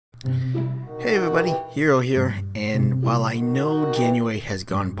Hey everybody, Hero here, and while I know January has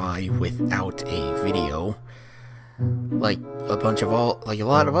gone by without a video, like a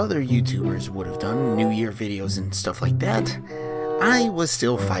lot of other YouTubers would have done, New Year videos and stuff like that, I was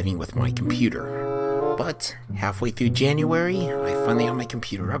still fighting with my computer. But halfway through January, I finally got my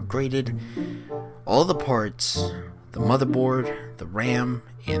computer upgraded. All the parts, the motherboard, the RAM,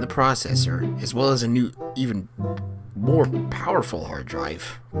 and the processor, as well as a new, even more powerful hard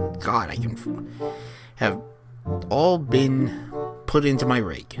drive, God, I can have all been put into my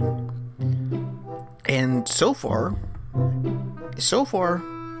rig. And so far,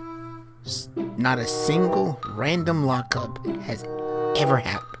 not a single random lockup has ever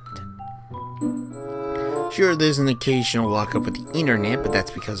happened. Sure, there's an occasional lockup with the internet, but that's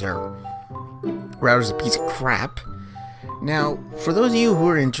because our router's a piece of crap. Now, for those of you who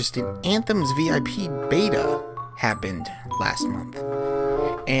are interested, Anthem's VIP beta happened last month,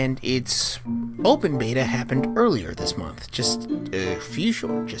 and its open beta happened earlier this month, just a few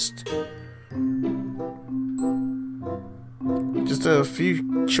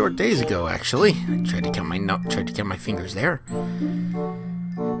short days ago, actually. I tried to count my fingers there,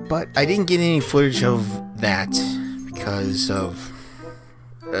 but I didn't get any footage of that because of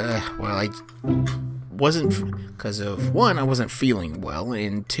one, I wasn't feeling well,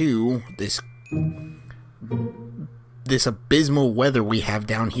 and two, this abysmal weather we have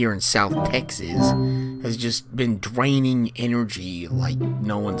down here in South Texas has just been draining energy like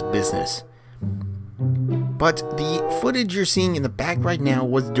no one's business. But the footage you're seeing in the back right now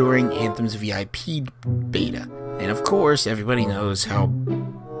was during Anthem's VIP beta, and of course everybody knows how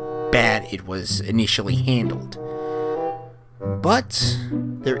bad it was initially handled. But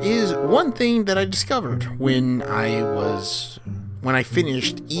there is one thing that I discovered when I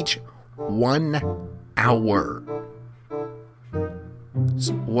finished each 1 hour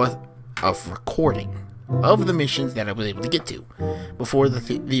worth of recording of the missions that I was able to get to before the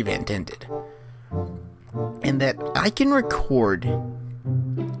event ended, and that I can record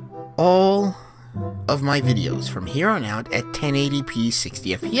all of my videos from here on out at 1080p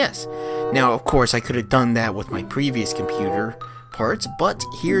 60 fps. Now, of course, I could have done that with my previous computer parts, but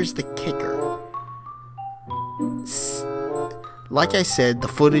here's the kicker. Like I said, the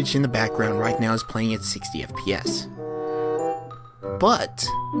footage in the background right now is playing at 60 fps. But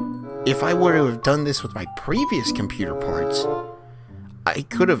if I were to have done this with my previous computer parts, I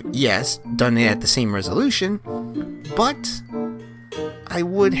could have, yes, done it at the same resolution, but I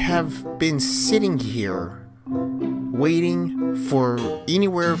would have been sitting here waiting for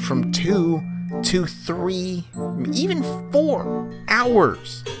anywhere from 2 to 3, even 4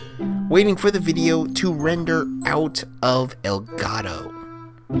 hours waiting for the video to render out of Elgato.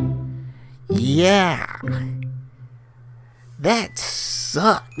 Yeah, that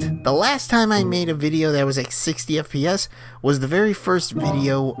sucked. The last time I made a video that was at 60 FPS was the very first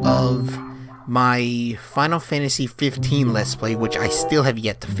video of my Final Fantasy 15 Let's Play, which I still have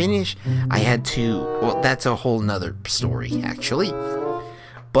yet to finish. I had to, well, that's a whole nother story, actually.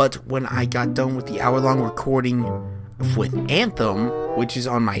 But when I got done with the hour-long recording with Anthem, which is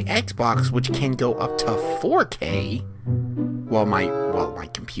on my Xbox, which can go up to 4K, while my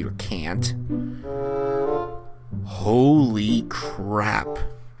computer can't. Holy crap.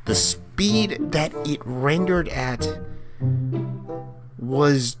 The speed that it rendered at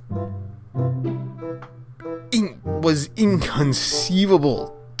was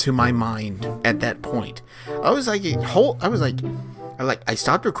inconceivable to my mind at that point. I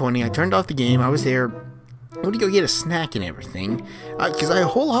stopped recording, I turned off the game, I was there, I went to go get a snack and everything, because I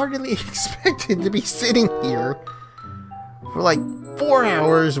wholeheartedly expected to be sitting here for like 4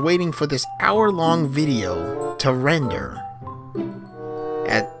 hours waiting for this hour-long video to render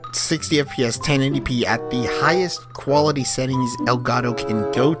at 60 FPS 1080p at the highest quality settings Elgato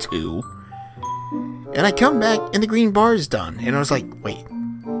can go to, and I come back and the green bar is done, and I was like, wait,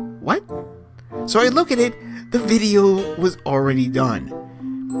 what? So I look at it, the video was already done,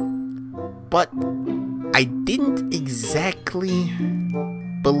 but I didn't exactly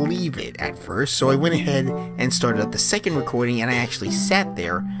believe it at first, so I went ahead and started up the second recording, and I actually sat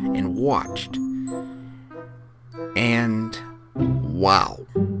there and watched. And wow,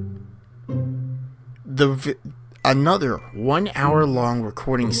 another 1 hour long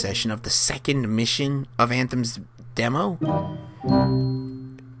recording session of the second mission of Anthem's demo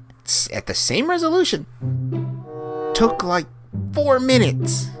at the same resolution took like 4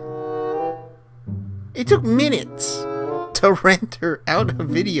 minutes. It took minutes to render out a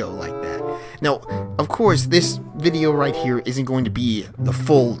video like that. Now, of course, this video right here isn't going to be the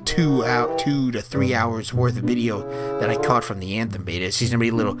full 2 to 3 hours worth of video that I caught from the Anthem beta. It's just going to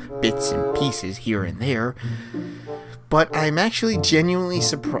be little bits and pieces here and there. But I'm actually genuinely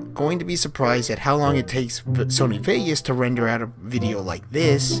going to be surprised at how long it takes Sony Vegas to render out a video like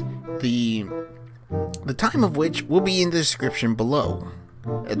this. The time of which will be in the description below.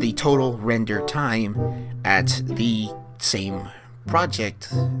 The total render time at the same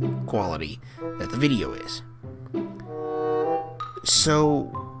project quality that the video is.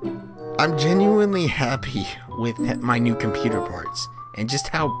 So I'm genuinely happy with my new computer parts and just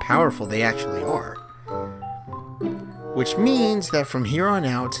how powerful they actually are. Which means that from here on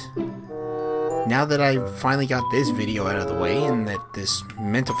out, now that I finally got this video out of the way and that this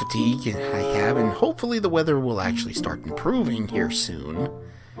mental fatigue I have, and hopefully the weather will actually start improving here soon,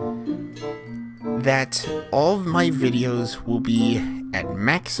 that all of my videos will be at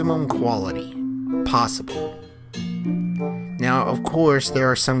maximum quality possible. Now, of course, there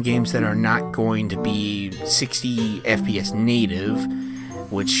are some games that are not going to be 60 FPS native,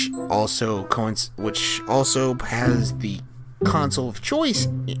 which also has the console of choice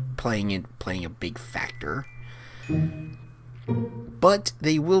playing a big factor. But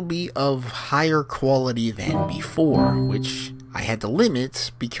they will be of higher quality than before, which I had to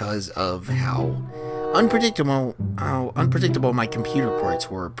limit because of how unpredictable my computer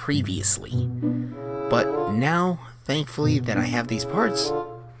parts were previously. But now, thankfully that I have these parts,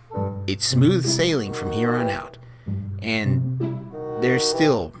 it's smooth sailing from here on out. And there's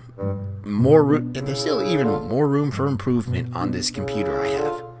still more room, and there's still even more room for improvement on this computer I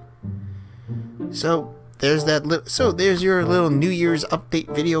have. So there's there's your little New Year's update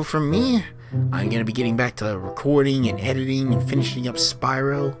video from me. I'm gonna be getting back to recording and editing and finishing up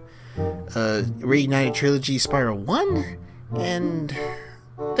Spyro, Reignited Trilogy Spyro 1, and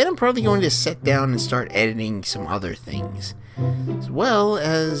then I'm probably going to sit down and start editing some other things, as well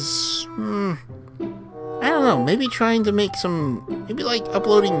as I don't know, maybe trying to make some, maybe like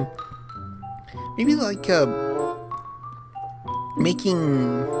uploading, maybe like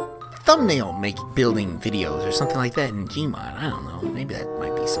making thumbnail building videos or something like that in Gmod. I don't know, maybe that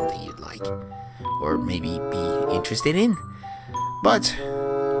might be something you'd like, or maybe be interested in. But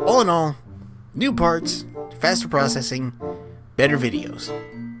all in all, new parts, faster processing, better videos.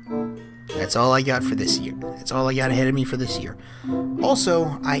 That's all I got for this year. That's all I got ahead of me for this year.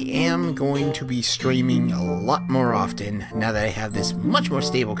 Also, I am going to be streaming a lot more often now that I have this much more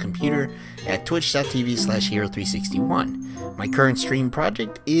stable computer at twitch.tv/hero361. My current stream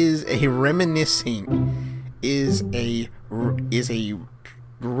project is a reminiscing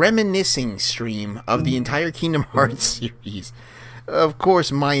stream of the entire Kingdom Hearts series. Of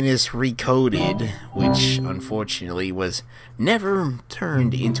course, minus Recoded, which unfortunately was never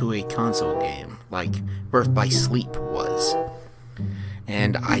turned into a console game like Birth by Sleep was.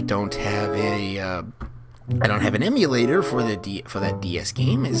 And I don't have an emulator for that DS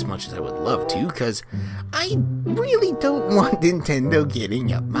game, as much as I would love to, because I really don't want Nintendo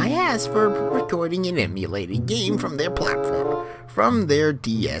getting up my ass for recording an emulated game from their platform, from their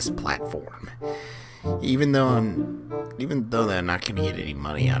DS platform. Even though they're not going to get any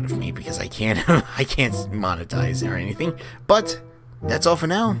money out of me because I can't monetize or anything. But that's all for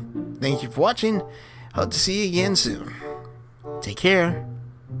now. Thank you for watching. Hope to see you again soon. Take care.